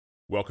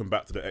Welcome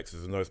back to the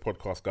X's and O's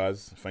podcast,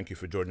 guys. Thank you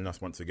for joining us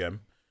once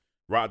again.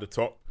 Right at the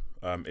top,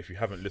 if you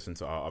haven't listened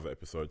to our other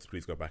episodes,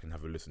 please go back and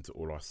have a listen to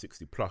all our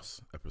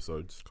 60-plus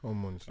episodes.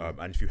 Come on,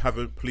 and if you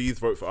haven't, please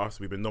vote for us.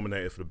 We've been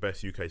nominated for the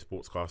best UK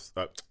sports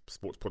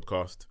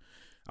podcast,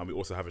 and we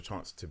also have a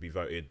chance to be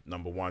voted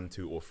number 1,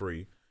 2, or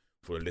 3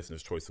 for the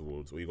Listeners' Choice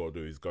Awards. All you got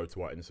to do is go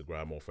to our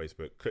Instagram or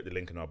Facebook, click the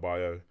link in our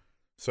bio,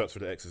 search for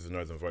the X's and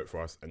O's and vote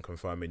for us, and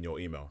confirm in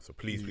your email. So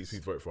please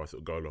vote for us.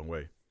 It'll go a long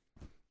way.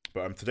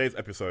 But today's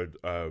episode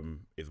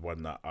is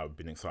one that I've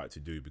been excited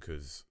to do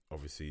because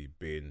obviously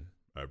being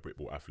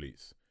Britball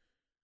athletes,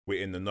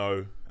 we're in the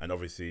know, and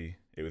obviously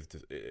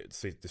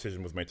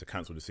decision was made to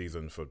cancel the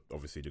season for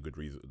obviously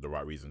the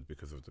right reasons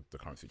because of the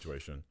current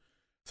situation.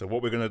 So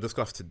what we're going to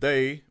discuss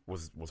today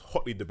was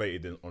hotly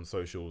debated on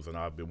socials, and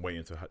I've been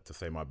waiting to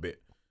say my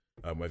bit,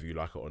 whether you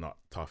like it or not.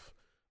 Tough.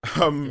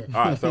 All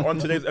right, so on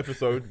today's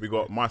episode, we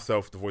got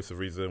myself, the voice of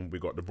reason. We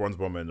got the Bronze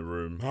Bomber in the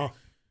room.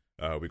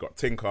 We got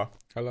Tinker.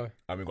 Hello.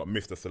 And we got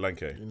Mr.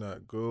 Solanke. You know,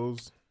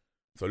 girls.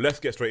 So let's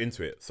get straight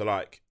into it. So,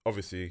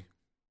 obviously,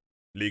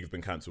 league's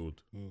been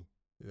cancelled. Yeah.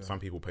 Some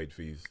people paid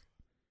fees.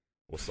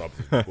 Or subs,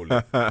 as we call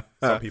it.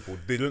 Some people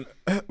didn't.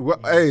 Well,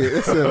 hey,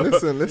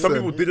 listen. Some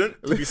people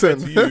didn't. To be fair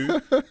to you,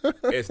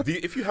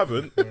 if you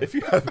haven't,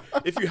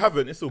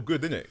 it's all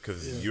good, innit?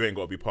 Because you ain't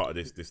got to be part of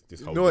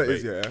this whole No, it debate.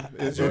 is, yeah.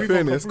 It's in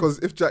fairness, because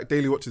if Jack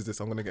Daly watches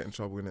this, I'm going to get in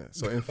trouble, innit?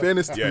 So in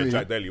fairness to me... Yeah,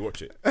 Jack Daly,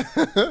 watch it.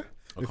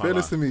 In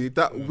fairness to me,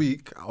 that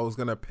week I was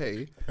going to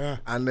pay,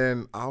 and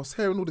then I was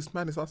hearing all this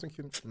madness. I was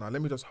thinking, nah,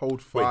 let me just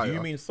hold fire. Wait, do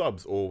you mean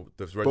subs or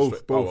the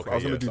Both. Oh, okay, I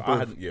was going to do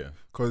both.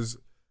 Because,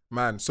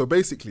 man, so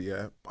basically,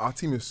 our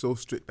team is so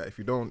strict that if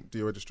you don't do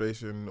your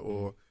registration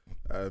or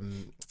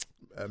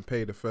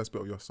pay the first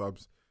bit of your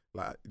subs,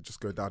 you just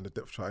go down the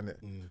depth chart,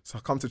 innit? So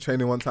I come to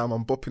training one time,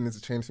 I'm bopping into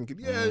training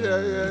thinking,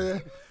 yeah.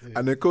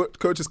 And the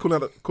coach is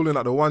calling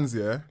out the ones,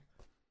 and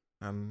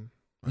I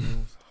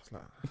was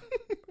like...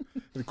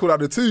 He called out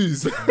the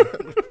twos.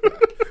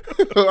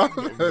 Called out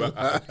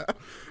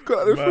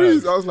the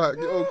threes. I was like,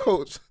 yo,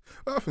 coach.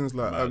 What happens?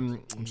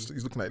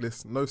 He's looking like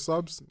this. No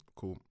subs?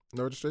 Cool.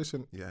 No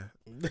registration? Yeah.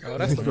 Oh,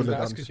 that's not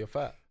because you're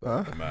fat.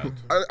 Huh?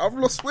 I've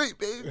lost weight,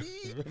 baby.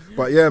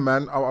 But yeah,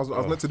 man, I was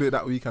meant to do it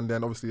that week, and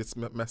then obviously it's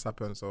mess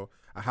happened, so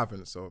I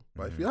haven't. So,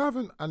 but if you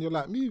haven't, and you're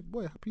like me,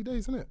 boy, happy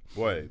days, isn't it?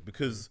 Boy,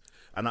 because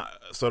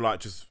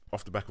just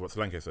off the back of what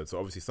Solanke said, so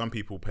obviously some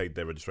people paid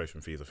their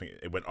registration fees. I think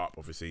it went up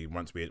obviously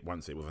once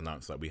it was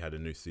announced that we had a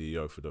new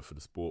CEO for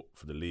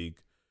the league.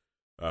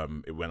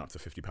 It went up to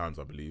 £50,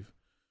 I believe.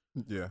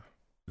 Yeah.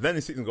 Then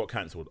the season got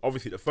cancelled.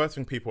 Obviously, the first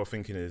thing people are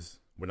thinking is,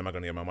 when am I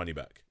going to get my money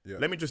back? Yeah.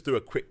 Let me just do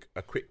a quick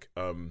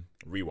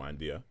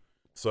rewind here.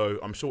 So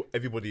I'm sure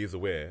everybody is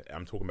aware.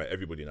 I'm talking about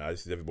everybody now.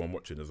 This is everyone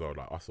watching as well,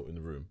 like us all in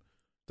the room.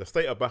 The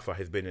state of BAFA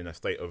has been in a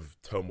state of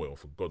turmoil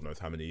for God knows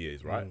how many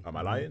years, right? Am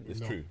I lying?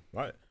 It's true,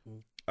 right?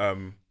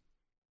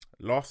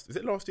 Last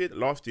year?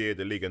 Last year,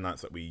 the league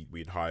announced that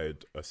we'd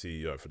hired a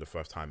CEO for the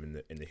first time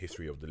in the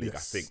history of the league.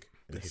 Yes. I think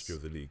in the history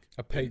of the league,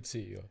 A paid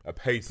CEO. a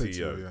paid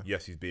CEO. Yeah.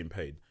 Yes, he's being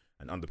paid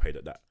and underpaid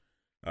at that.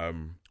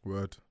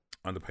 Word.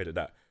 Underpaid at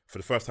that for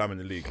the first time in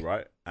the league,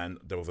 right? And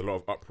there was a lot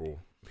of uproar.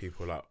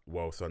 People were like,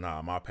 well, so now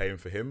am I paying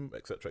for him,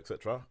 etc.,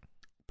 etc.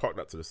 Park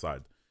that to the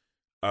side.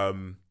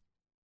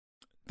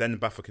 Then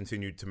BAFA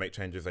continued to make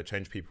changes. They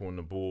changed people on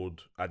the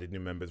board, added new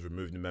members,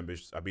 removed new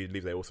members. I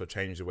believe they also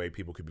changed the way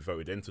people could be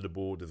voted into the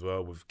board as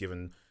well, with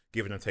giving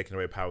and taking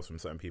away powers from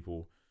certain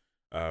people.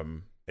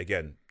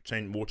 Again,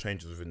 more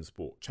changes within the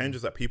sport.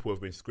 Changes that people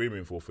have been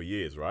screaming for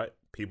years, right?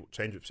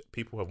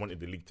 People have wanted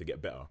the league to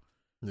get better,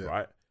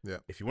 right? Yeah.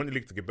 If you want the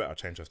league to get better,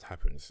 change has to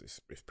happen. It's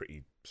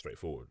pretty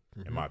straightforward,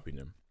 in my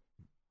opinion.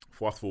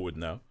 Fast forward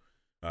now,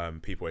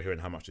 people are hearing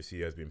how much the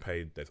CEO has been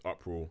paid. There's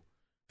uproar.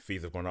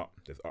 Fees have gone up.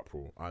 There's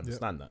uproar. I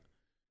understand that.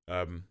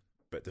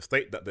 But the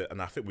state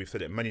and I think we've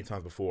said it many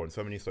times before on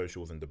so many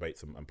socials and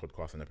debates and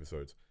podcasts and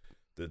episodes,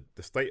 the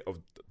state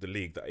of the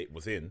league that it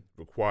was in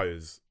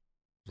requires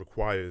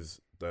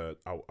the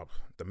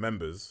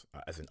members,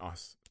 as in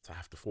us, to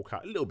have to fork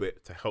out a little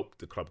bit to help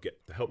the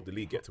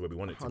league get to where we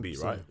want it to be,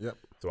 right? Yep.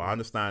 So I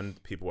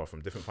understand people are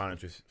from different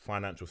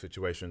financial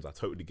situations. I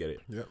totally get it.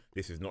 Yep.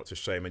 This is not to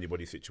shame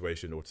anybody's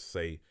situation or to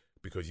say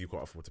because you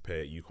can't afford to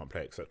pay it, you can't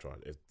play, etc.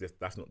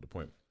 That's not the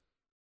point.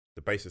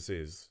 The basis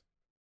is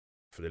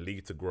for the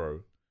league to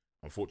grow.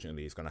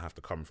 Unfortunately, it's going to have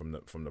to come from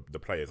the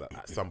players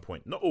at some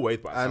point. Not always,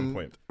 but at some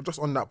point. Just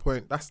on that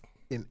point, that's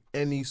in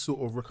any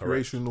sort of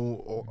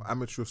recreational or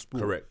amateur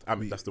sport. Correct.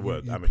 That's the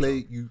word. You amateur.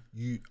 play.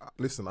 You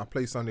listen. I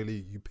play Sunday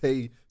League. You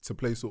pay to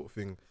play, sort of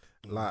thing.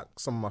 Like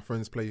some of my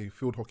friends play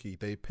field hockey.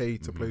 They pay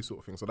to play, sort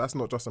of thing. So that's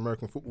not just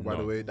American football, by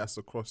the way. That's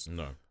across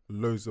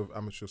loads of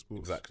amateur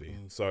sports. Exactly.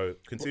 So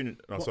continue.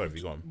 Sorry, if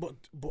you go on.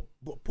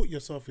 But put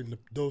yourself in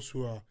those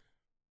who are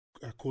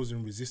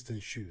causing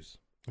resistance shoes.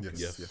 Okay.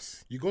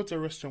 Yes. You go to a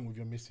restaurant with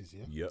your missus,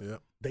 yeah?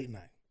 Yep. Date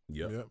night.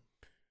 Yep.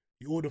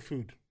 You order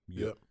food.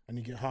 Yep. And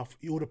you get half.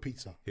 You order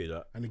pizza. Hear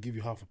that? And they give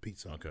you half a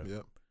pizza. Okay.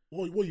 Yep.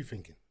 What are you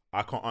thinking?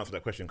 I can't answer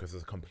that question because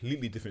it's a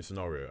completely different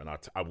scenario, and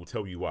I will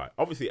tell you why.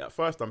 Obviously, at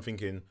first I'm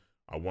thinking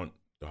I want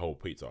the whole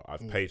pizza.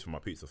 I've paid for my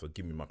pizza, so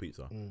give me my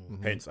pizza.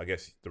 Mm-hmm. Hence, I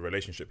guess the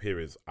relationship here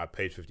is I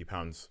paid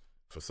 £50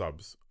 for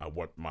subs. I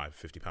want my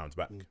 £50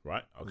 back,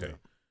 right? Okay. Yeah.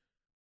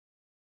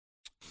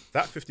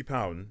 That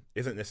 £50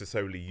 isn't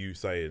necessarily you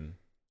saying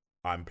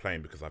I'm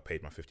playing because I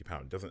paid my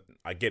 £50. Doesn't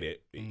I get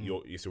it?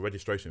 It's your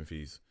registration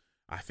fees.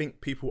 I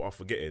think people are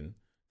forgetting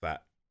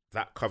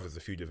that covers a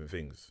few different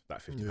things.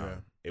 That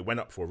 £50, it went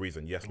up for a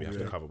reason. Yes, we have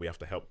to cover. We have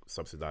to help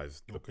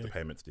subsidise the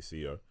payment to the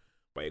CEO,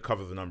 but it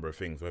covers a number of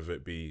things. Whether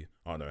it be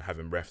I don't know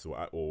having refs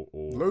or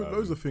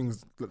loads of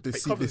things. Like the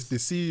covers-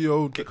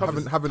 CEO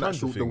having tons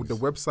actual of things. the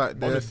website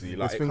there. Honestly,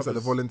 like, there's it things that the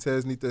covers-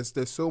 volunteers need.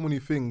 There's so many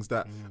things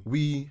that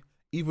we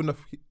even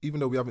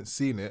though we haven't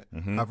seen it,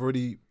 have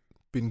already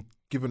been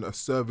given a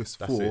service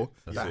That's for it.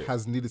 That's that it.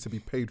 has needed to be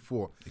paid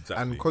for.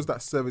 Exactly. And because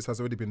that service has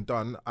already been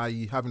done,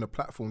 i.e. having a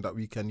platform that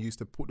we can use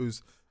to put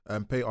those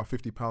pay our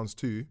 £50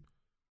 to,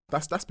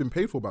 that's been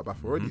paid for by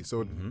BAF already.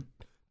 So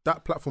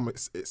that platform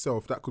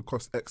itself, that could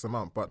cost X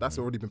amount, but that's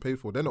already been paid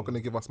for. They're not going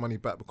to give us money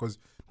back because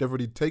they've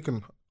already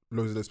taken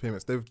loads of those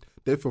payments.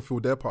 They've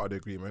fulfilled their part of the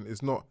agreement.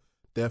 It's not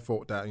their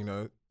fault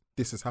that,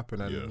 this has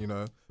happened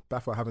and,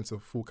 BAF are having to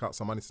fork out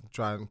some money to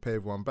try and pay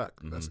everyone back.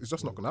 It's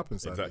just not going to happen,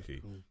 sadly.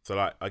 Exactly. So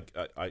like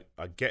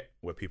I get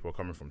where people are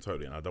coming from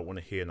totally, and I don't want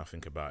to hear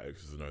nothing about it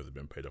because those have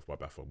been paid off by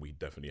BAFA. We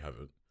definitely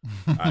haven't,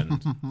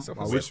 and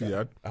I wish we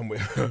had. and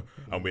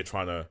we're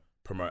trying to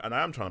promote, and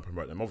I am trying to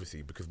promote them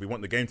obviously because we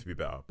want the game to be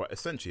better. But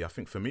essentially, I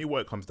think for me,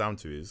 what it comes down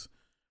to is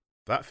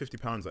that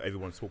 £50 that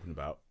everyone's talking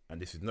about,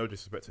 and this is no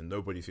disrespect to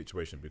nobody's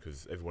situation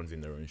because everyone's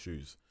in their own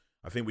shoes.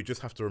 I think we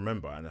just have to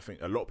remember, and I think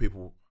a lot of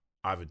people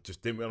either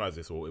just didn't realise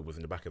this or it was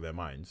in the back of their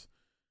minds.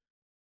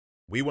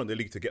 We want the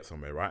league to get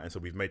somewhere, right? And so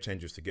we've made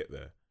changes to get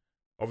there.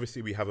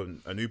 Obviously, we have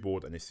a new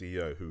board and a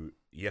CEO who,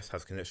 yes,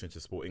 has connection to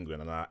Sport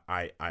England. And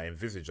I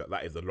envisage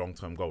that is the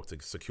long-term goal to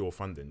secure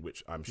funding,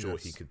 which I'm sure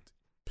he could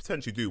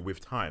potentially do with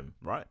time,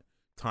 right?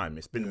 Time.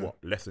 It's been,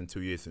 less than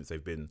 2 years since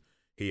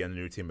he and the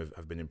new team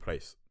have been in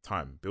place.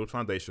 Time. Build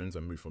foundations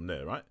and move from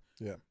there, right?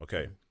 Yeah.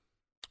 Okay.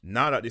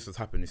 Now that this has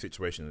happened, the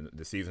situation,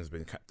 the season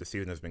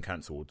has been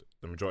cancelled.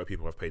 The majority of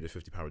people have paid the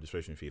 £50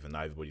 registration fees, and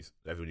now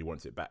everybody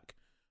wants it back.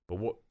 But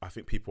what I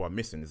think people are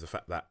missing is the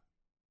fact that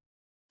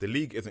the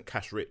league isn't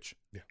cash rich.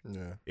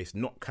 Yeah. It's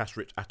not cash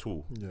rich at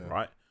all, Yeah.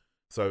 right?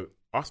 So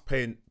us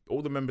paying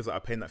all the members that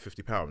are paying that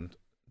 £50,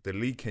 the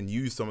league can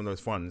use some of those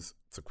funds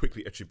to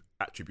quickly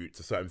attribute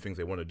to certain things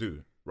they want to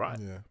do, right?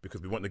 Yeah.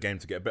 Because we want the game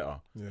to get better.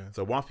 Yeah.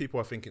 So whilst people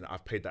are thinking that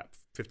I've paid that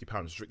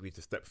 £50 strictly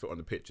to step foot on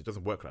the pitch, it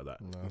doesn't work like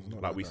that. No, it's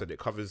not Like we that. said, it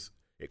covers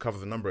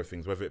a number of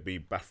things, whether it be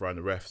BAFRA and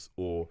the refs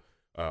or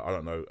I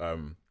don't know,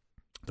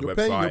 the You're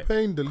website.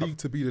 paying the league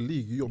to be the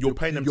league. You're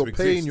paying them You're to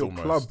paying exist your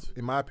almost. club,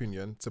 in my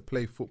opinion, to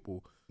play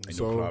football. in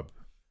So, your club.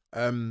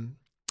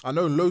 I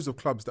know loads of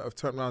clubs that have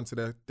turned around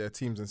to their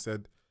teams and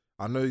said,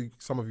 I know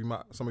some of you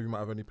might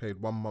have only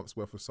paid 1 month's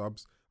worth of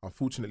subs.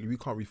 Unfortunately, we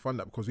can't refund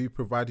that because we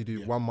provided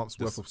you 1 month's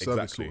worth of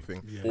service, sort of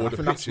thing. Yeah. And I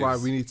think that's why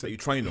we need to that you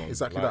train on.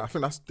 exactly like, that. I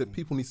think that's that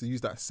people need to use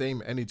that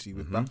same energy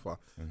with BAFA.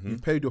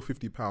 You've paid your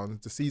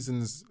 £50. The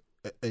season's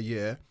a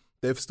year.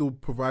 They've still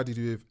provided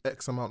you with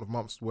X amount of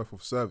months worth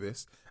of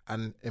service,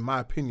 and in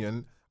my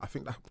opinion, I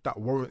think that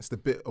warrants the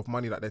bit of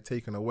money that they're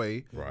taking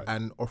away Right.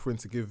 and offering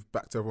to give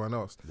back to everyone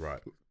else.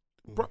 Right.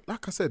 Bro,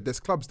 like I said, there's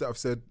clubs that have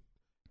said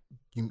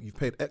you've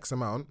paid X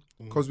amount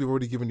because we've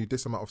already given you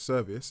this amount of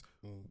service.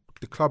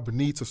 The club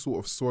need to sort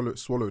of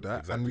swallow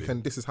that, and we Exactly.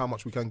 can. This is how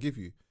much we can give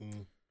you.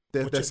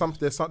 There's some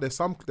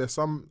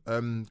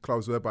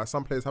clubs whereby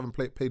some players haven't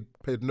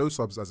paid no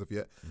subs as of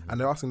yet, and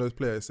they're asking those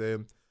players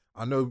saying,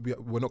 "I know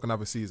we're not gonna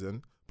have a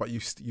season, but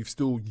you've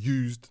still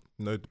used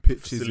the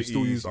pitches, you've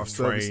still used our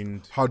Facilities, service, you've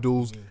trained.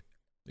 huddles,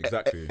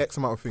 Exactly. X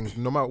amount of things.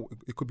 No matter,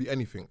 it could be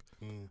anything.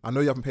 I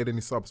know you haven't paid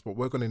any subs, but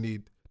we're gonna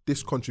need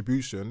this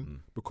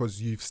contribution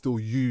because you've still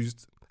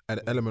used an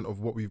element of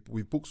what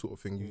we've booked, sort of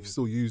thing. You've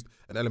still used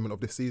an element of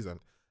this season."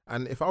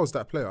 And if I was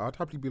that player, I'd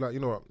happily be like, you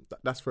know what,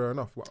 that's fair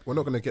enough. We're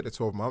not going to get the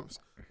 12 months,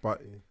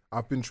 but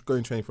I've been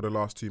going training for the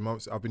last 2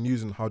 months. I've been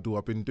using Huddle.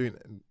 I've been doing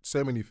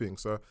so many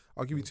things. So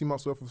I'll give you 2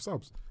 months worth of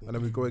subs, and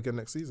then we go again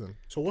next season.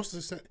 So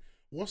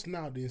what's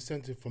now the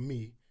incentive for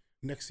me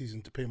next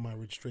season to pay my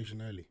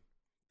registration early?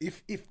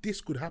 If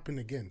this could happen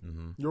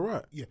again, You're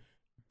right. we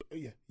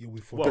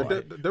Well,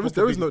 There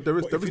is no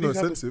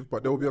incentive,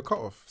 but there will be a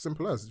cutoff.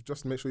 Simple as,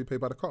 just make sure you pay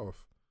by the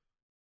cutoff.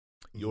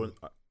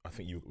 I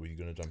think were you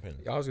going to jump in?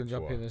 I was going to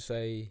jump in and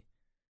say,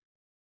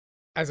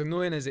 as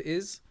annoying as it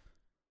is,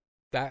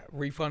 that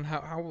refund,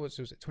 how much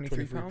was it?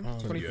 £23? £23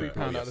 £23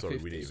 out of the 50.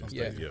 We didn't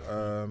Yeah.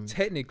 even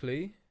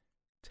say,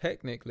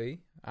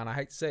 Technically, and I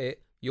hate to say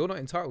it, you're not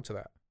entitled to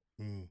that.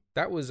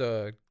 That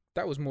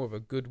was more of a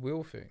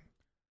goodwill thing,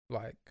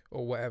 like,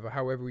 or whatever,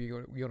 however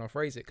you want to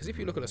phrase it. Because if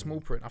you look at the small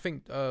print, I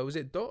think was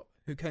it Dot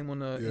who came on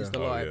the Insta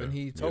Live and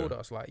he told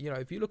us, like,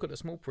 if you look at the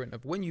small print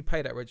of when you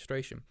pay that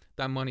registration,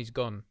 that money's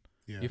gone.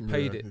 You've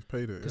paid it. You've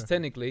paid it. Because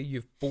technically,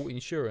 you've bought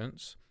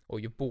insurance or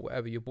you've bought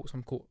whatever, you bought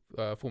some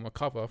form of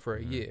cover for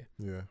a year.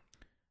 Yeah.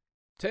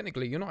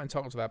 technically you're not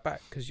entitled to that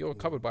back because you're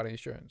covered by the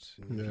insurance.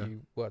 Yeah. If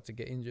you were to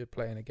get injured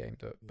playing a game,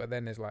 but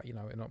then there's like, you're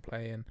not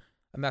playing,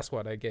 and that's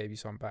why they gave you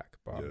some back.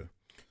 But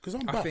Because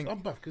I'm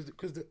baffed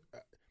because the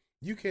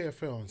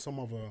UKFL and some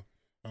other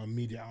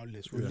media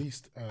outlets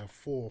released a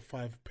 4 or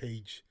 5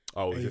 page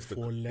is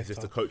this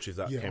the coaches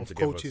that came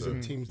together? Coaches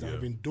and teams that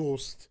have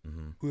endorsed,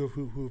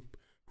 who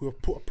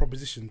have put a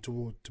proposition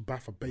to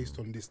BAFA based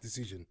on this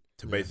decision.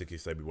 To basically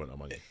say we want our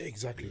money.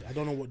 Exactly. I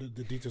don't know what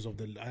the details of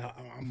I'm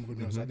going to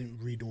be honest, I didn't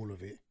read all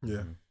of it.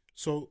 Yeah.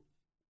 So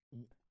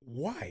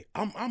why?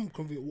 I'm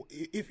convinced.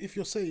 If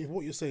you're saying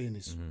what you're saying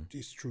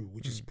is true,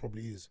 which is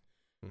probably is.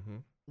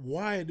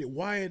 Why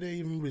are they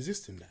even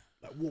resisting that?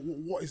 Like,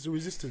 what is the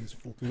resistance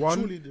for? One,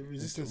 surely the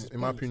resistance is in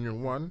my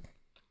opinion, one,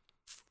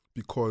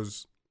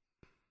 because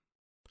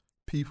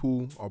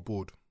people are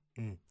bored,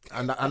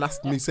 and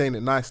that's me saying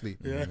it nicely.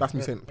 Yeah. That's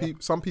me saying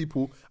some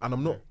people, and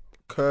I'm not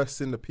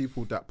cursing the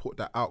people that put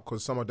that out,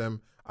 because some of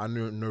them I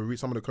know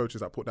some of the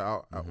coaches that put that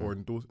out or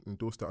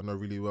endorsed it I know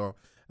really well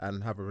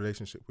and have a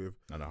relationship with.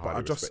 And but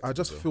I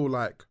just feel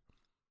like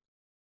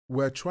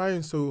we're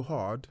trying so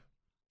hard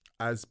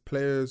as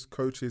players,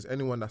 coaches,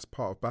 anyone that's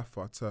part of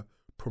BAFA to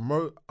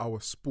promote our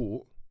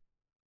sport.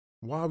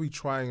 Why are we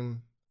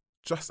trying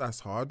just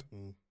as hard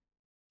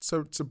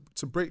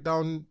to break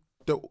down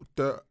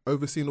the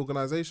overseeing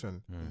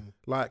organisation?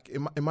 Like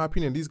in my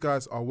opinion, these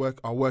guys are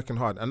working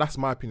hard, and that's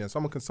my opinion.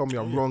 Someone can tell me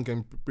I'm wrong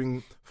and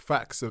bring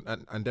facts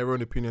and their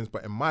own opinions,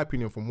 but in my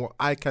opinion, from what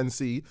I can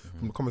see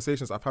from the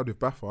conversations I've had with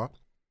BAFA,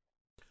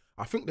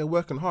 I think they're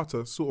working hard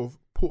to sort of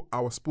put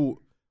our sport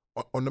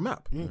on the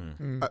map,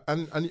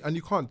 and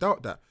you can't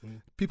doubt that.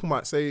 People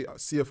might say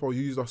CFL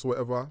used us or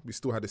whatever. We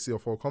still had the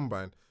CFL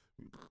combine.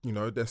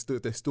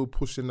 They're still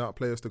pushing out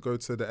players to go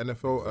to the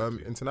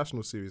NFL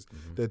international series.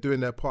 They're doing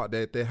their part.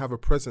 They have a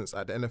presence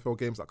at the NFL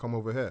games that come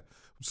over here.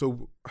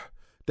 So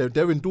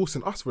they're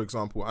endorsing us, for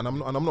example. And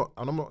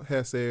I'm not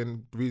here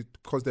saying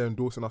because they're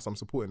endorsing us, I'm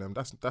supporting them.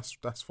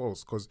 That's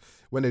false. Because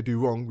when they do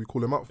wrong, we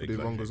call them out for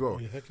doing wrong as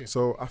well.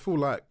 So I feel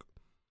like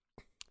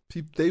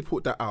they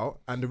put that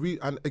out, and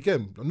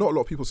again, not a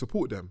lot of people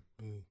support them.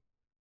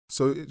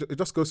 So it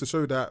just goes to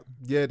show that,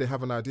 they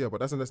have an idea,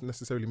 but doesn't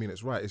necessarily mean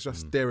it's right. It's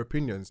just their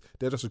opinions.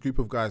 They're just a group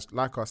of guys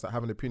like us that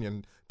have an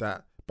opinion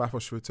that BAFA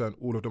should return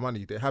all of the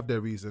money. They have their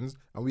reasons,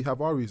 and we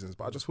have our reasons.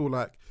 But I just feel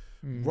like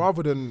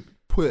rather than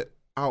put it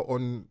out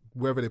on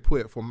wherever they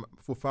put it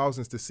for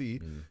thousands to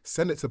see,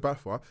 send it to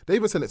BAFA. They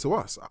even send it to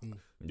us.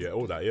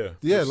 All that, yeah.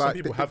 Yeah, some like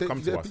people have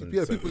come to us.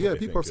 People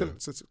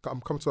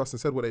have come to us and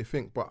said what they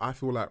think. But I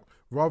feel like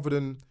rather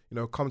than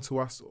come to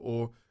us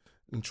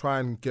and try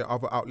and get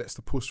other outlets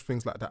to push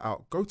things like that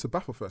out, go to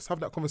BAFA first. Have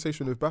that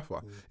conversation with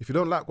BAFA. If you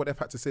don't like what they've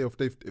had to say,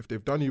 if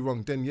they've done you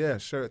wrong, then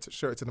share it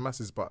to the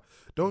masses. But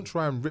don't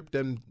try and rip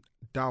them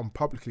down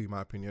publicly, in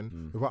my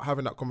opinion, without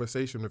having that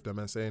conversation with them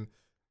and saying,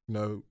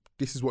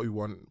 this is what we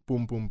want.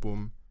 Boom, boom,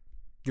 boom.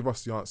 Give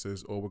us the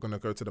answers, or we're gonna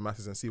go to the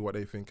masses and see what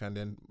they think, and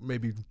then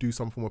maybe do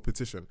some form of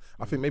petition.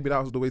 I think maybe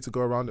that was the way to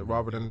go around it,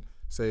 rather than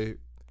say,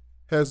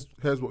 here's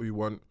what we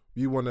want.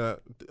 You want to.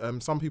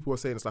 Some people are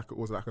saying it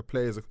was like a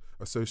players'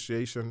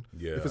 association.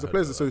 Yeah, if it's a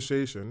players'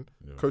 association,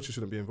 coaches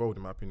shouldn't be involved,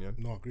 in my opinion.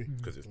 No, I agree.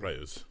 Because it's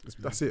players.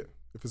 That's it.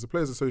 If it's a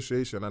players'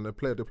 association and the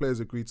players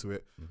agree to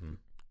it,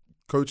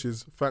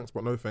 coaches, thanks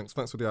but no thanks.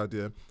 Thanks for the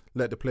idea.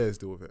 Let the players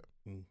deal with it.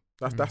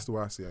 That's the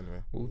way I see it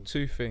anyway. Well,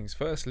 two things.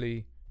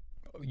 Firstly,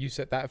 you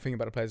said that thing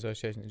about the Players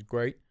Association is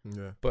great,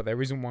 but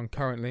there isn't one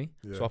currently.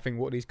 So I think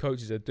what these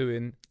coaches are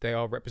doing, they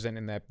are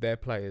representing their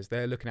players.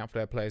 They're looking out for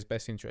their players'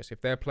 best interest.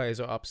 If their players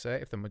are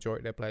upset, if the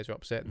majority of their players are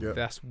upset,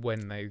 that's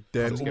when they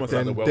then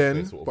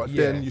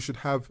you should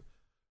have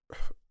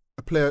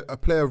a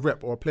player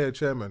rep or a player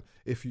chairman.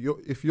 If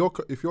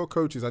you're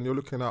coaches and you're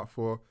looking out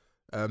for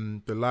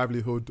the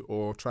livelihood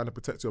or trying to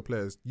protect your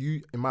players,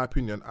 you, in my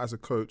opinion, as a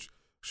coach,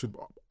 should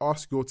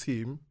ask your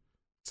team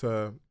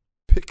to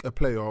pick a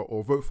player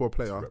or vote for a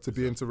player to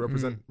be able to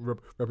represent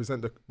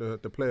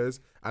the players,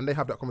 and they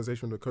have that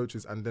conversation with the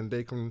coaches, and then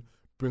they can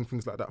bring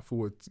things like that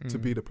forward to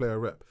be the player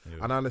rep.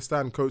 And I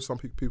understand some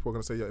people are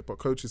going to say, but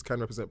coaches can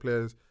represent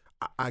players.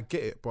 I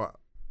get it, but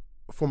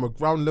from a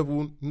ground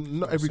level,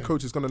 not every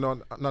coach is going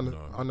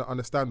to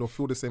understand or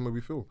feel the same way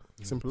we feel.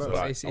 Simple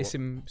as.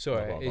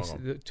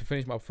 To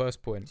finish my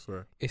first point,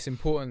 it's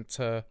important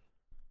to,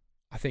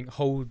 I think,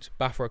 hold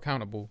BAFA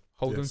accountable,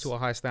 hold them to a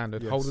high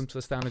standard, hold them to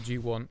the standard you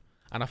want.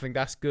 And I think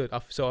that's good.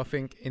 So I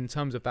think in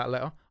terms of that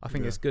letter, I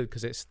think it's good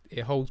because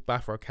it holds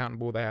BAFA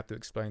accountable. They have to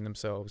explain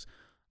themselves.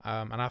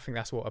 And I think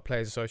that's what a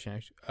players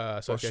association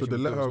should the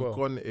letter have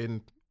gone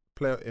in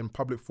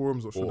public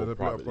forums, or should the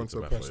letter have gone to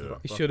BAFA?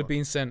 It should have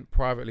been sent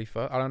privately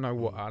first. I don't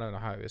know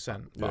how it was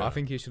sent, but I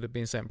think it should have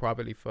been sent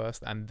privately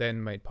first and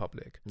then made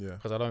public.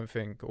 Because I don't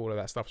think all of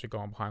that stuff should go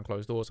on behind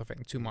closed doors. I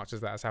think too much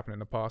of that has happened in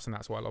the past, and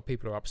that's why a lot of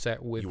people are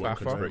upset with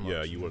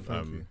BAFA. You want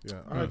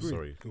I agree.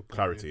 Sorry,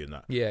 clarity in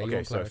that.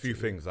 Okay, so a few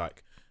things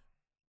like,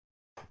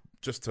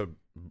 just to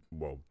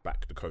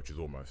back the coaches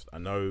almost. I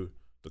know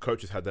the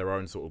coaches had their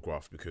own sort of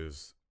graft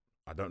because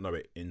I don't know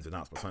it ins and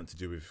outs, but something to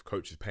do with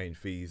coaches paying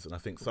fees. And I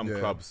think some Yeah.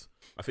 clubs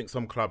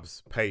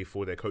pay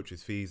for their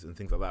coaches' fees and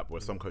things like that,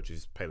 but some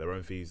coaches pay their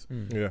own fees.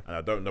 Yeah. And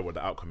I don't know what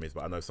the outcome is,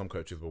 but I know some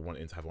coaches were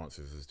wanting to have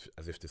answers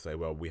as if to say,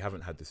 well, we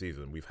haven't had the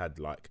season. We've had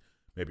like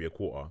maybe a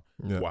quarter.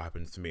 Yeah. What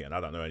happens to me? And I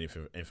don't know any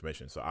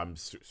information. So I'm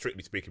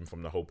strictly speaking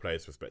from the whole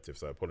player's perspective.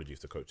 So apologies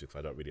to coaches because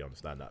I don't really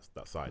understand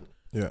that side.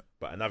 Yeah.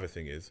 But another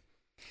thing is,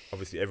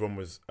 obviously, a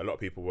lot of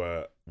people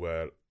were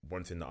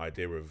wanting the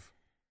idea of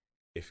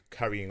if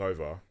carrying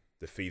over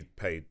the fees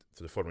paid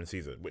to the following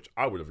season, which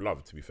I would have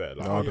loved, to be fair.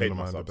 Like No, I I paid wouldn't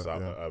my have subs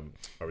minded out that,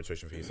 my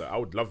registration fee, so I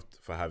would love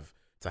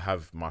to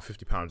have my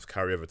 £50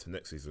 carry over to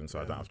next season, so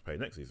I don't have to pay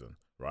next season,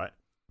 right?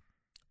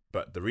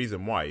 But the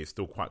reason why is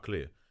still quite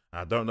clear.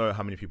 And I don't know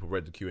how many people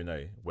read the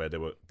Q&A where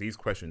there were these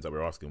questions that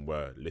we're asking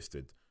were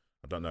listed.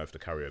 I don't know if the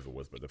carryover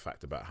was, but the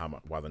fact about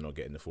why they're not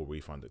getting the full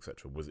refund,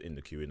 etc., was in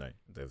the Q&A.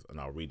 And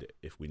I'll read it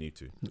if we need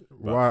to.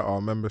 Why are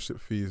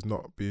membership fees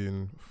not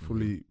being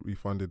fully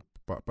refunded,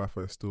 but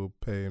BAFA is still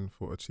paying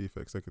for a chief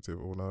executive?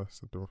 Or no,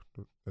 it's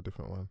a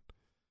different one.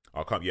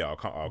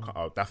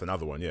 That's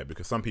another one, yeah.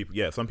 Because some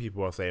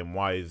people are saying,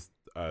 why is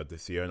the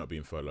CEO not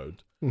being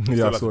furloughed? He Yeah,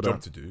 still I has saw a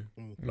job that. to do.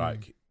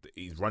 Like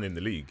he's running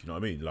the league, you know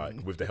what I mean?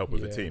 Like with the help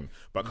of the team.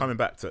 But coming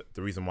back to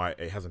the reason why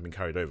it hasn't been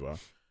carried over,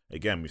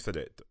 again, we said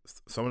it.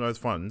 Some of those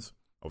funds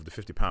of the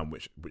 £50,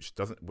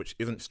 which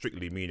isn't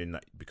strictly meaning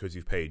that because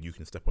you've paid you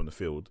can step on the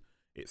field.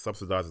 It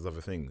subsidises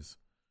other things.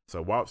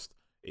 So whilst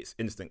it's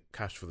instant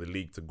cash for the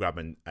league to grab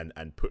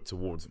and put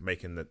towards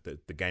making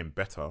the game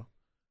better,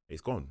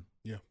 it's gone.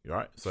 Yeah.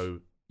 Right.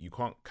 So you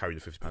can't carry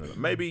the £50 over.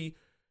 Maybe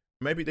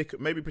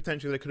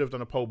potentially they could have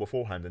done a poll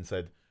beforehand and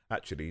said,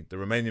 actually, the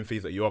remaining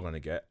fees that you are going to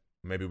get,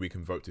 maybe we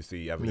can vote to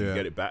see either you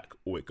get it back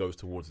or it goes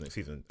towards next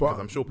season. But Because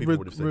I'm sure people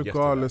would have said yes to that.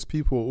 regardless,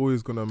 people are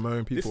always going to moan.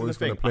 This People are is always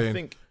the going to thing. I complain.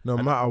 think No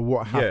matter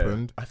what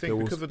happened, I think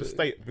there because was-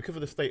 of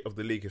the state of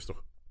the league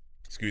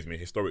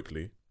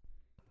historically,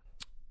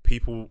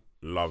 people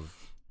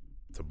love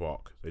to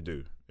bark. They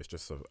do. It's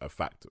just a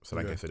fact. So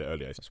like I said it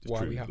earlier, it's That's just why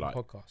true. we have Like,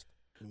 a podcast.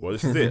 well,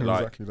 this is it. Like,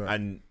 Exactly that.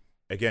 and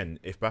again,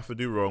 if BAFA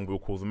do wrong, we'll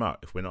call them out.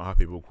 If we're not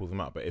happy, we'll call them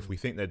out. But if we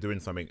think they're doing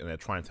something and they're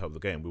trying to help the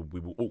game, we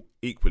will all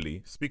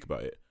equally speak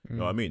about it. You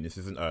know what I mean? This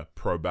isn't a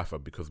pro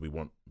BAFA because we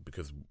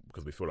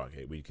feel like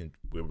it.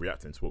 We're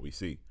reacting to what we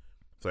see.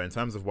 So in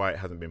terms of why it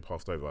hasn't been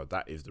passed over,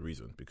 that is the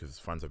reason, because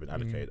funds have been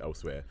allocated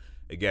elsewhere,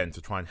 again,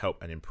 to try and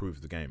help and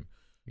improve the game.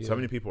 Yeah. So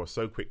many people are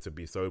so quick to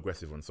be so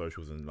aggressive on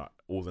socials and like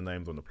all the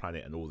names on the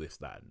planet and all this,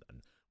 that,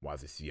 and why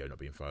is the CEO not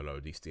being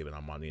furloughed? He's stealing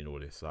our money and all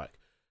this. Like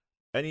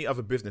any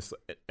other business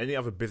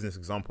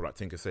example, like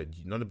Tinker said,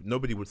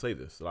 nobody would say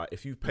this. Like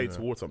if you paid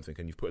towards something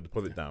and you've put a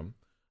deposit down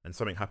and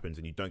something happens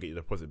and you don't get your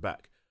deposit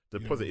back, the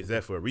deposit is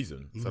there for a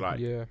reason. So like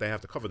they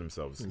have to cover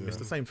themselves. It's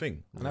the same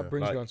thing. And that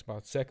brings Like- me on to my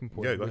second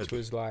point, Yeah, go which ahead.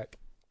 was like,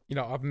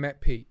 I've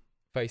met Pete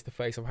face to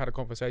face. I've had a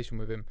conversation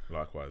with him.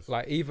 Likewise.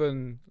 Like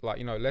even like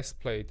let's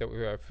play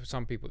that. For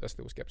some people, they're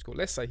still skeptical.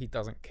 Let's say he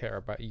doesn't care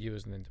about you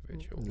as an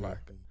individual. Like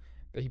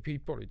he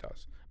probably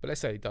does, but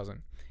let's say he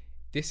doesn't.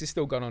 This is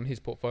still going on his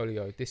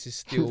portfolio. This is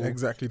still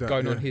exactly that,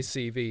 going on yeah. his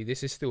CV.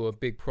 This is still a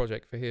big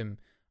project for him,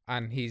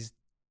 and he's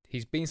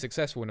been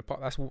successful in the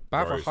part. That's what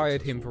BAFA Very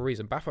hired him successful. for a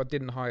reason. BAFA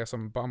didn't hire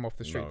some bum off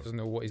the street No. doesn't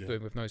know what he's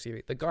doing with no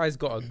CV. The guy's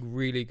got a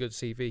really good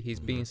CV.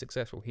 He's being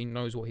successful. He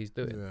knows what he's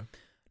doing. Yeah.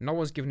 No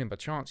one's giving him a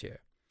chance yet.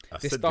 I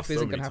This said stuff so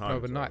isn't many going to happen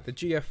times, overnight. bro.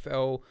 The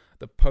GFL,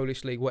 the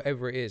Polish league,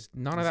 whatever it is,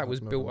 none of It's that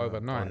was not built overnight,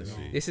 overnight.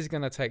 honestly. This is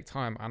going to take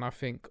time, and I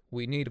think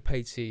we need a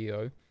paid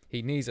CEO.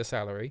 He needs a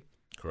salary,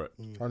 Correct.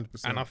 100%.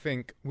 and I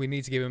think we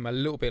need to give him a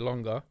little bit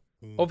longer.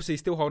 Obviously,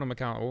 still hold him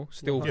accountable,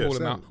 still Yeah. call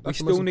him 100%. out. We That's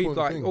the still most need important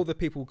like thing. all the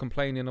people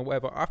complaining or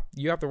whatever.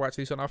 You have the right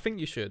to do something. I think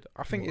you should.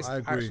 I think Well, it's I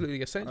agree.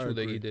 absolutely essential I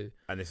that agree. you do.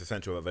 And it's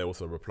essential that they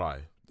also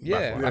reply.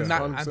 Yeah, BAFA. and Yeah,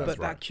 that, 100%. but That's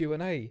that right.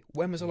 Q&A.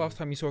 When was the last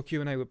time you saw a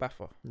Q&A with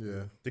BAFA?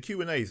 Yeah. The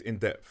Q&A is in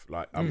depth.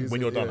 Like Mm. when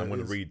you're done, Yeah, I'm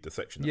going it to is. read the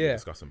section that Yeah. we're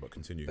discussing, but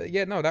continue. But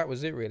yeah, no, that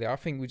was it really. I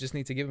think we just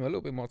need to give him a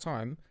little bit more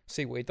time,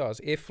 see what he does.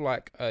 If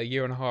like a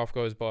year and a half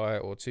goes by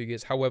or 2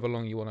 years, however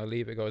long you want to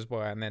leave it goes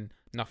by, and then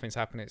nothing's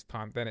happening, it's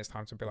time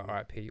to be like, all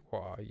right, Pete,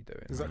 what are you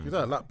doing? Exactly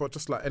that. Like, but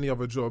just like any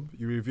other job,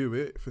 you review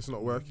it. If it's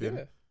not working,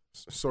 Yeah.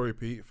 sorry,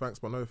 Pete, thanks,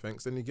 but no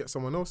thanks. Then you get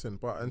someone else in.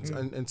 But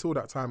and until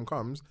that time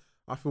comes,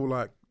 I feel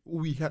like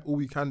all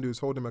we can do is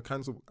hold him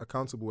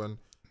accountable. And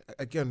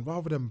again,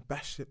 rather than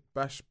bash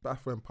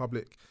BAFA in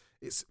public,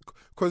 it's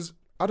because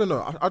I don't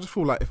know. I just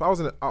feel like if I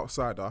was an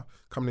outsider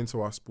coming into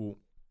our sport,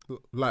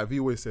 like V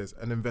always says,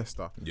 an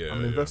investor. Yeah, I'm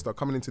an yeah. investor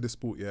coming into this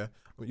sport. Yeah,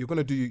 you're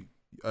gonna do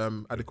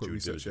adequate Due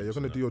research. Yeah, diligence you're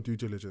gonna and do your due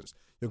diligence.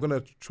 You're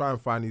gonna try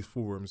and find these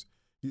forums.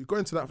 You go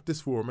into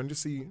this forum and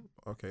just see,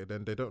 okay,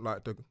 then they don't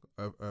like the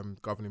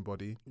governing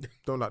body.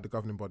 Don't like the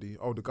governing body.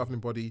 Oh, the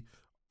governing body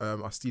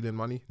are stealing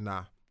money.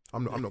 Nah,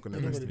 I'm not going to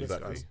invest in these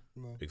Exactly. guys.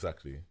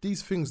 Exactly.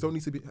 These things don't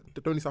need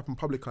to happen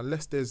public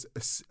unless there's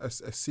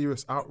a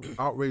serious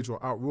outrage or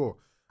outroar.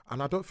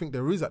 And I don't think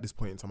there is at this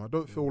point in time. I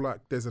don't feel like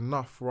there's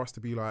enough for us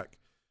to be like,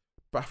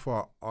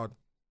 BAFA are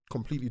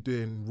completely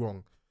doing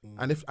wrong.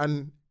 And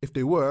if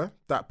they were,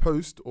 that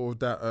post or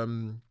that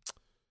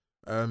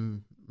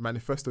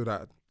manifesto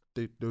that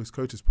those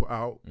coaches put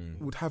out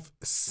would have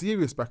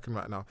serious backing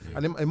right now,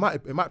 and it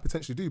might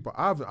potentially do. But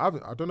I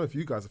don't know if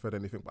you guys have heard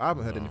anything, but I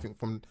haven't heard anything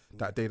from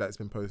that day that it's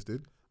been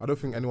posted. I don't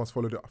think anyone's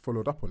followed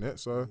up on it.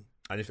 So,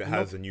 and if it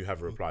has, and you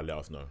have a reply, let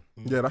us know.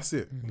 Yeah, that's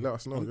it. Let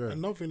us know.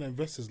 Another thing that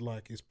investors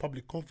like is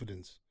public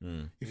confidence.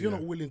 If you're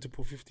not willing to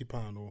put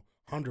 £50 or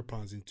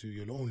 £100 into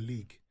your own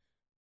league,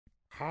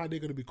 how are they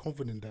going to be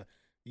confident that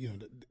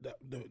that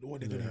what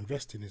they're going to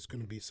invest in is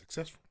going to be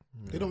successful?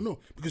 They don't know,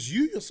 because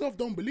you yourself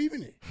don't believe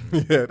in it.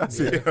 Yeah, that's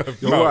it.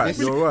 You're right.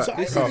 So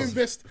I can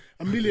invest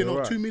 $1 million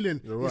or $2 million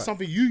in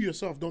something you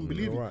yourself don't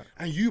believe in,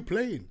 and you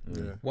playing.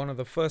 One of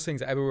the first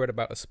things I ever read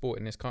about a sport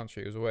in this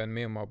country was when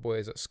me and my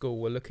boys at school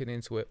were looking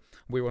into it.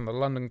 We were on the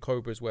London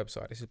Cobras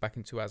website. This is back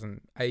in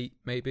 2008,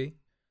 maybe.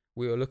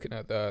 We were looking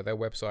at their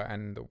website,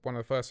 and one of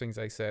the first things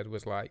they said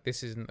was like,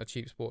 "This isn't a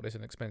cheap sport. This is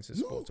an expensive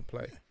sport to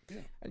play."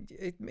 And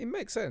it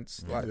makes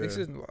sense. Like this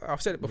isn't.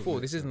 I've said it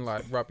before. This isn't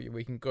like rugby.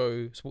 We can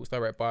go Sports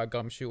Direct, buy a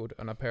gum shield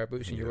and a pair of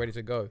boots, and you're ready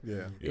to go.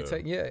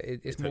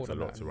 It's more than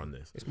a lot that. to run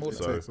this. It's more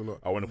so than takes a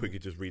lot. I want to quickly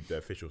just read the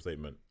official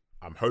statement.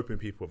 I'm hoping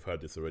people have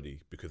heard this already,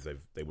 because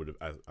they would have.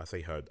 As I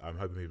say heard, I'm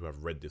hoping people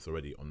have read this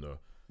already on the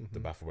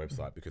BAFA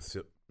website, because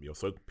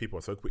people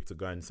are so quick to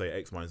go and say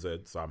X, Y, and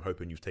Z. So I'm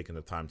hoping you've taken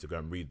the time to go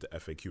and read the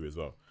FAQ as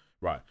well.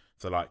 Right.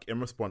 So like, in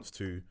response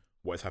to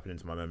what is happening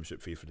to my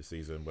membership fee for the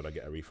season, will I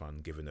get a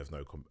refund given there's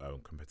no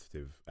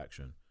competitive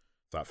action?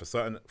 So like,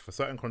 for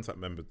certain contact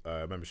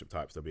membership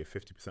types, there'll be a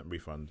 50%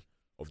 refund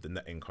of the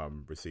net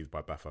income received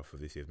by BAFA for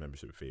this year's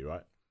membership fee,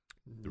 right?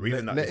 The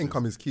reason net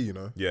income is key,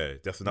 Yeah,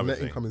 that's another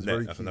thing. Net income is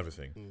very That's key. another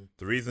thing.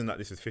 The reason that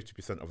this is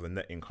 50% of the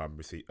net income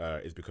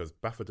is because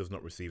BAFA does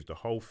not receive the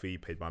whole fee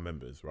paid by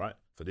members, right?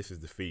 So this is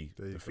the fee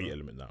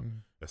element now.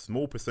 A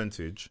small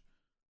percentage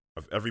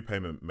of every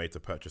payment made to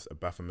purchase a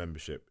BAFA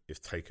membership is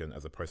taken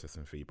as a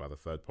processing fee by the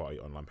third-party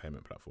online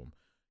payment platform.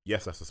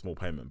 Yes, that's a small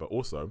payment, but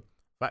also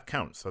that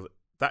counts. So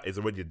that is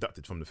already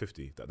deducted from the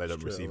 50 that they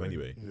don't receive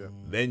anyway.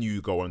 Then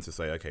you go on to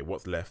say, okay,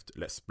 what's left?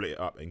 Let's split it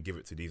up and give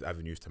it to these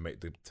avenues to make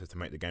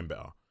the game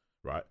better,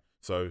 right?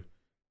 So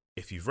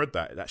if you've read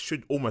that, that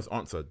should almost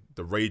answer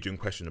the raging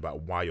question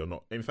about why you're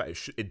not. In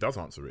fact, it does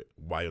answer it.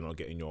 Why you're not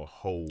getting your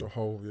whole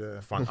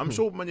fund. I'm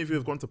sure many of you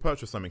have gone to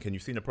purchase something and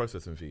you've seen a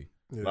processing fee.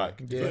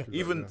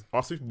 Even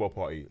our Super Bowl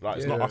party,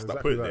 it's not us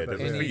that put it there.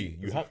 There's a fee.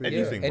 You have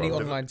anything. Any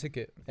online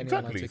ticket.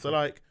 Exactly. So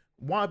like,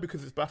 why?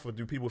 Because it's BAFA,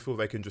 do people feel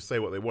they can just say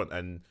what they want?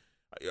 And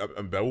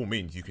by all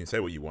means, you can say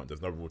what you want.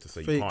 There's no rule to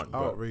say fake you can't.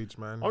 Outrage,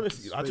 man.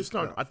 Honestly, I just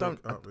don't.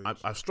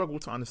 I struggle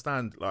to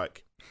understand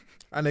like.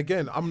 And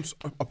again,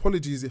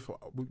 apologies if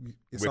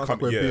it sounds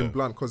like we're being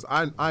blunt, because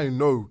I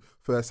know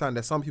firsthand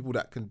there's some people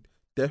that can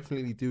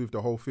definitely deal with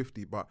the whole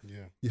 50, but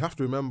you have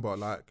to remember,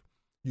 like,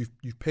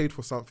 you've paid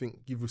for something,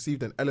 you've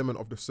received an element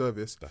of the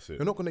service. That's it.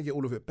 You're not going to get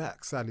all of it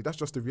back, sadly. That's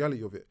just the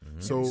reality of it.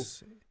 So,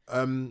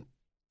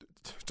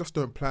 just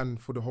don't plan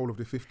for the whole of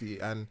the 50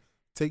 and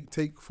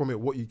take from it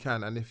what you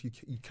can. And if you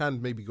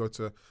can maybe go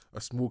to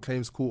a small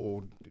claims court,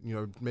 or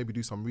maybe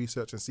do some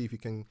research and see if you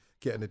can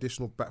get an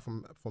additional back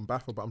from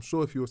BAFA. But I'm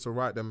sure if you were to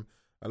write them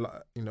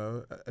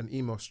an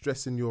email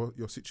stressing your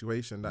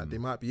situation, that they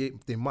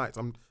might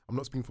I'm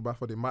not speaking for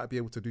BAFA, they might be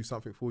able to do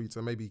something for you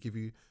to maybe give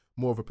you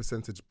more of a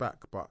percentage back.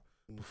 But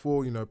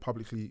before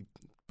publicly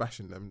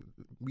bashing them,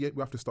 we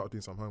have to start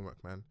doing some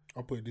homework, man.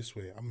 I'll put it this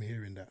way, I'm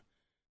hearing that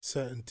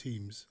certain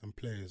teams and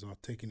players are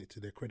taking it to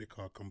their credit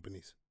card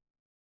companies.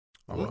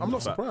 I'm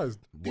not surprised.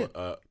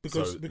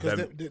 Because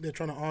they're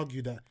trying to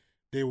argue that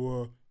they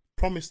were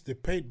promised,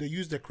 they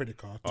used their credit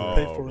card to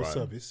pay for a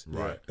service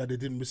that they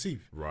didn't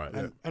receive. Right.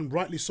 And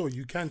rightly so,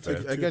 you can take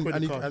it to again, your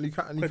credit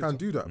card. and you can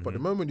do that. But the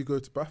moment you go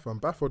to BAFA,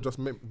 and BAFA just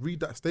read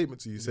that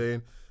statement to you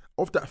saying,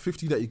 of that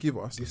 50 that you give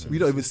us, we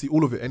don't even see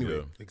all of it anyway.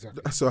 Yeah.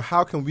 Exactly. So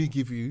how can we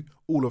give you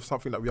all of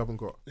something that we haven't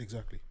got?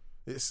 Exactly.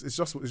 It's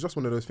just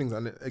one of those things,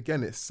 and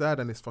again, it's sad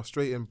and it's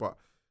frustrating, but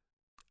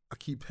I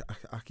keep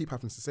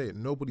having to say it.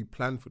 Nobody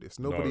planned for this.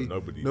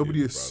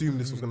 Nobody assumed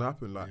this was going to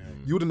happen. Like,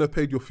 you wouldn't have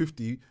paid your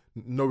 50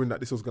 knowing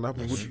that this was going to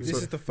happen, would you? This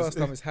is the first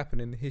time it's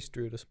happened in the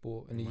history of the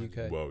sport in the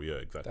UK. Well, yeah,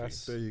 exactly.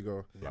 There you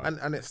go. Like,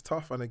 and it's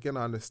tough. And again,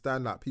 I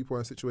understand that people are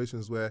in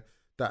situations where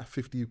that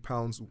 £50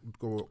 could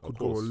go a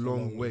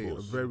long way, a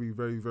very,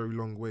 very, very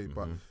long way.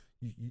 But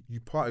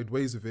you parted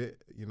ways with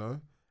it,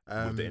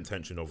 with the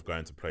intention of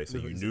going to play, so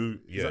you knew,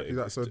 it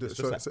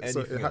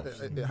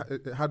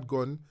had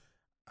gone,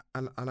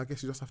 and I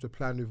guess you just have to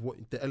plan with what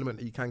the element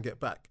that you can get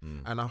back.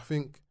 And I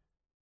think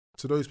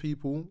to those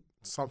people,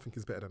 something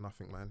is better than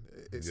nothing, man.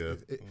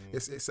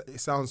 It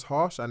sounds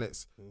harsh, and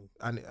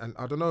and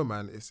I don't know,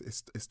 man.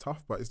 It's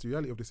tough, but it's the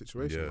reality of the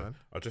situation, man.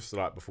 I just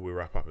before we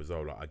wrap up as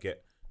well, I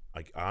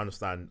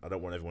understand. I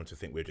don't want everyone to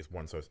think we're just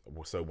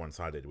so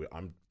one-sided.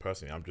 I'm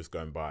just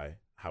going by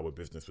how a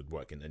business would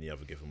work in any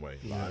other given way.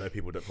 I know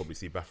people don't probably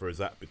see BAFA as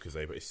that because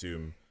they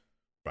assume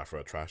BAFA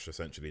are trash.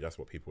 Essentially, that's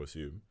what people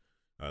assume.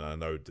 And I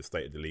know the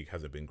state of the league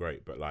hasn't been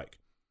great, but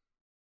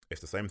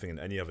it's the same thing in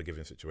any other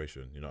given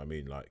situation. You know what I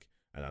mean?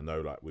 And I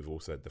know, we've all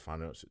said,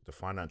 the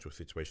financial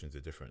situations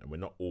are different, and we're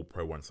not all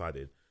pro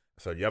one-sided.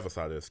 So the other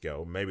side of the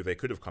scale, maybe they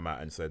could have come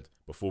out and said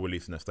before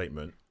releasing a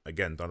statement,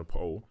 again, done a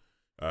poll.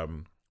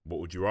 What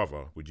would you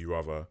rather? Would you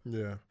rather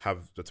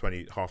have the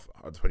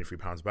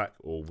 £23 back,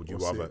 or would you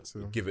rather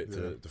give it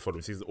to the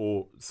following season,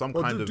 or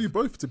do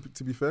both?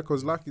 To be fair,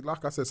 because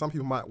like I said, some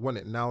people might want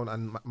it now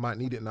and might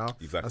need it now,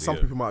 exactly, and some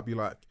people might be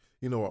like,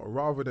 you know what,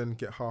 rather than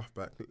get half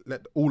back,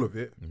 let all of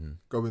it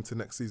go into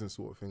next season,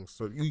 sort of thing.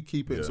 So you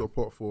keep it in sort of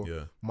pot for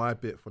my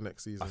bit for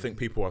next season. I think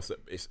people are.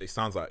 It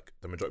sounds like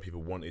the majority of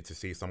people wanted to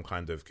see some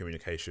kind of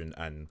communication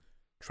and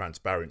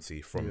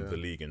transparency from the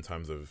league in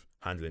terms of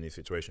handling this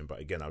situation. But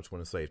again, I just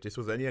want to say, if this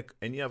was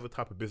any other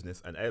type of business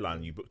and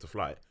airline, you booked a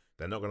flight,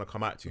 they're not going to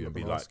come out to you and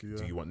be like,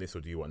 do you want this or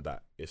do you want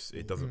that?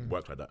 It doesn't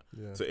work like that.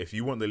 So if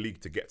you want the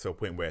league to get to a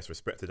point where it's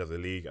respected as a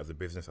league, as a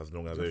business, as an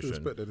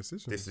organisation,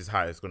 this is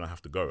how it's going to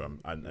have to go.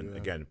 And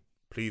again,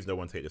 please no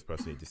one take this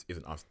personally. This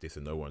isn't us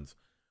dissing no one's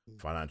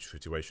financial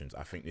situations.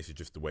 I think this is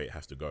just the way it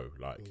has to go.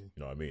 Like, you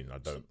know what I mean? I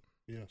don't...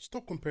 Yeah,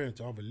 stop comparing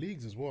to other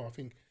leagues as well. I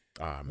think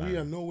we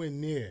are nowhere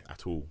near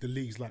at all the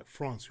leagues like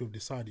France who have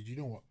decided, you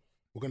know what,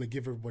 we're going to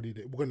give everybody,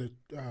 we're going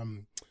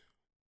to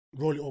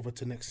roll it over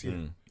to next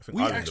year.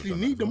 We actually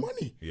need the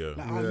money.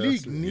 Our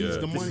league needs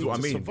the money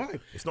to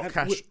survive. It's not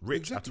cash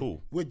rich at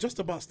all. We're just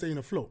about staying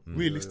afloat,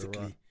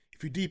 realistically.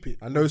 If you deep it,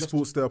 I know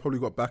sports there probably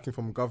got backing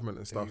from government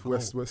and stuff.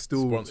 We're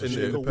still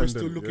independent. We're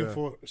still looking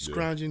for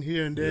scrounging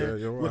here and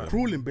there. We're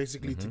crawling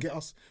basically to get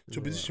us to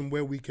a position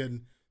where we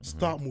can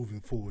start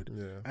moving forward.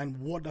 And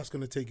what that's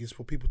going to take is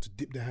for people to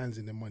dip their hands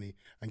in their money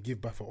and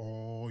give back for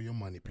all your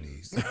money,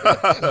 please.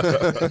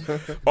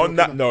 On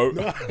that note,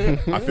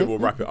 I think we'll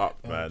wrap it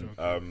up, man.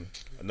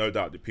 No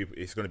doubt that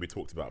it's going to be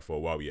talked about for a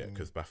while yet,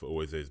 because BAFA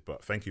always is.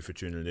 But thank you for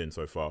tuning in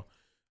so far.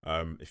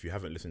 If you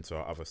haven't listened to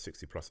our other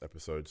 60+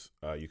 episodes,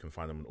 you can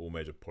find them on all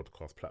major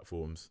podcast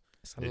platforms.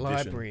 It's a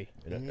library.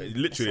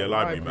 Literally a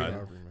library,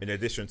 man. In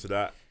addition to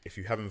that, if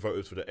you haven't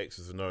voted for the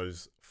X's and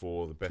O's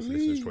for the Best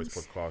Listener's Choice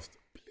podcast,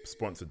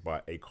 sponsored by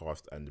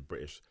Acast and the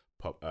British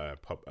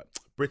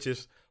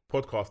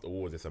Podcast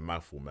Awards, it's a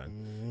mouthful,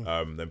 man.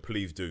 Then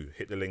please do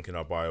hit the link in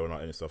our bio on our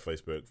Insta,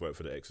 Facebook, vote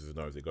for the X's and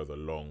O's. It goes a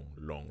long,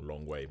 long,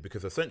 long way,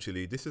 because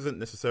essentially this isn't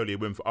necessarily a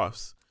win for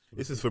us.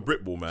 This is for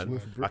Britball, man.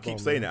 I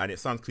keep saying it and it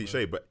sounds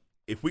cliche, but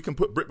if we can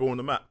put Britball on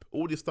the map,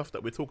 all this stuff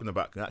that we're talking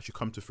about can actually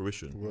come to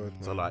fruition.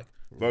 So like,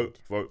 vote.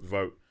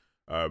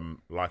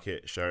 Like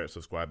it, share it,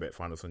 subscribe it,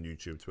 find us on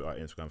YouTube, Twitter,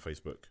 Instagram,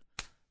 Facebook.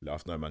 Let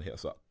us know, man. Hit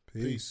us up.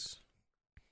 Peace.